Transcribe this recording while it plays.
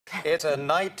It's a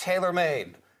night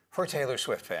tailor-made for Taylor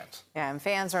Swift fans. Yeah, and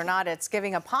fans or not, it's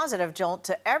giving a positive jolt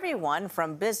to everyone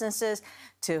from businesses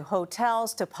to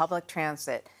hotels to public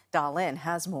transit. Dahlin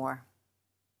has more.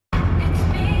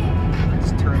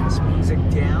 Let's turn this music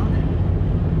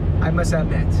down. I must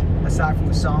admit, aside from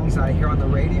the songs I hear on the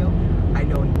radio, I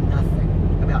know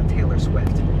nothing about Taylor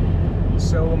Swift.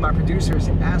 So when my producers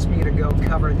asked me to go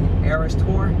cover the Eras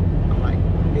Tour, I'm like,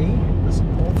 me? This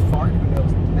old fart who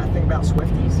knows nothing about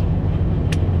Swifties?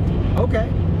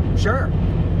 Okay, sure.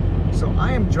 So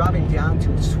I am driving down to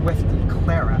Swiftie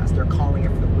Clara, as they're calling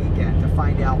it, for the weekend to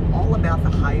find out all about the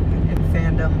hype and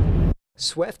fandom.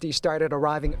 Swifties started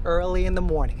arriving early in the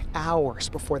morning, hours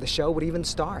before the show would even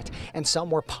start, and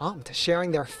some were pumped,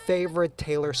 sharing their favorite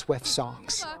Taylor Swift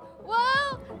songs.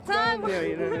 Whoa, time.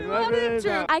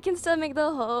 I can still make the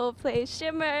whole place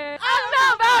shimmer. I don't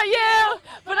know about you,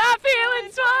 but I'm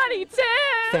feeling 22.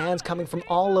 Fans coming from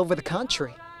all over the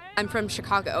country. I'm from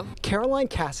Chicago. Caroline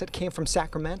Cassett came from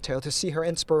Sacramento to see her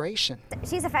inspiration.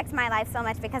 She's affected my life so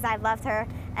much because I've loved her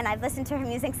and I've listened to her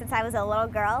music since I was a little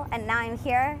girl, and now I'm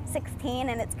here, 16,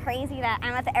 and it's crazy that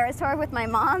I'm at the Eras Tour with my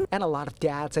mom. And a lot of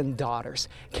dads and daughters.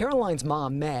 Caroline's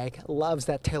mom, Meg, loves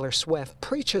that Taylor Swift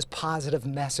preaches positive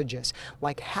messages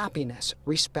like happiness,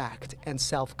 respect, and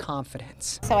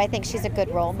self-confidence. So I think she's a good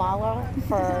role model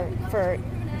for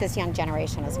this young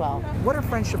generation as well. What are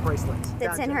friendship bracelets?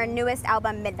 It's in her newest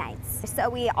album, Midnights. So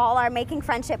we all are making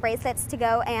friendship bracelets to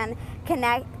go and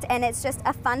connect, and it's just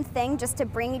a fun thing just to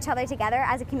bring each other together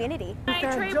as a community.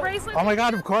 Oh my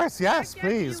God, of course, yes,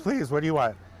 please, please, what do you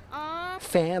want?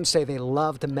 Fans say they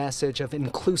love the message of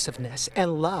inclusiveness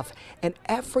and love, and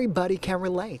everybody can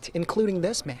relate, including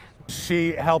this man.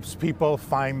 She helps people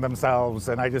find themselves,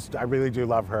 and I really do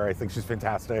love her. I think she's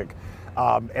fantastic.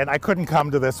 And I couldn't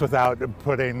come to this without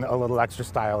putting a little extra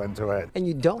style into it. And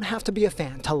you don't have to be a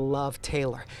fan to love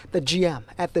Taylor. The GM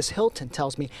at this Hilton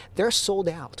tells me they're sold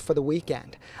out for the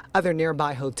weekend. Other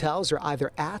nearby hotels are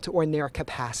either at or near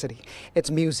capacity. It's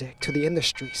music to the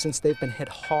industry since they've been hit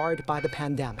hard by the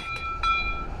pandemic.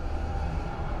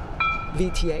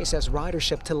 VTA says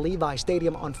ridership to Levi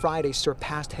Stadium on Friday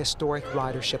surpassed historic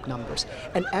ridership numbers,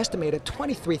 an estimated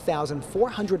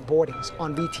 23,400 boardings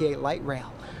on VTA light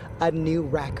rail. A new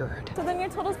record. So then your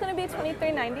total is going to be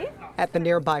 $23.90? At the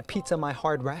nearby Pizza My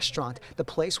Heart restaurant, the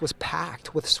place was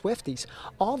packed with Swifties.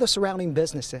 All the surrounding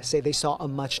businesses say they saw a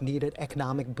much-needed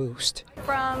economic boost.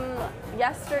 From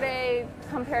yesterday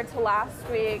compared to last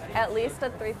week, at least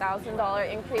a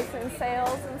 $3,000 increase in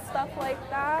sales and stuff like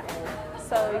that.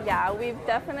 So yeah, we've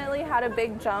definitely had a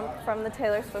big jump from the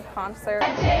Taylor Swift concert.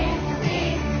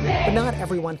 But not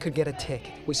everyone could get a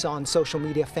ticket. We saw on social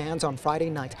media fans on Friday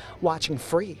night watching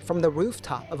free from the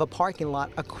rooftop of a parking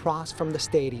lot across from the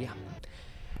stadium.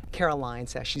 Caroline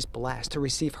says she's blessed to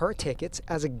receive her tickets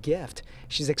as a gift.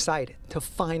 She's excited to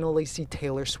finally see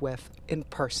Taylor Swift in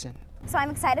person. So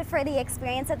I'm excited for the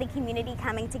experience of the community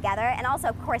coming together, and also,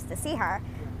 of course, to see her.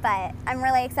 But I'm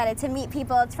really excited to meet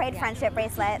people, trade friendship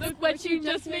bracelets. Look what you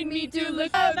just made me do.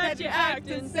 Look how that you act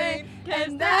insane.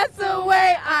 And that's the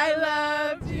way I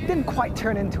love you. Didn't quite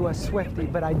turn into a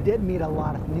Swiftie, but I did meet a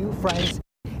lot of new friends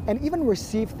and even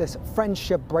received this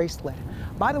friendship bracelet.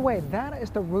 By the way, that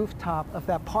is the rooftop of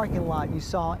that parking lot you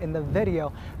saw in the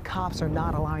video. Cops are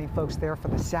not allowing folks there for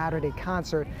the Saturday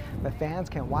concert, but fans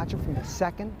can watch it from the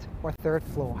second or third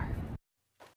floor.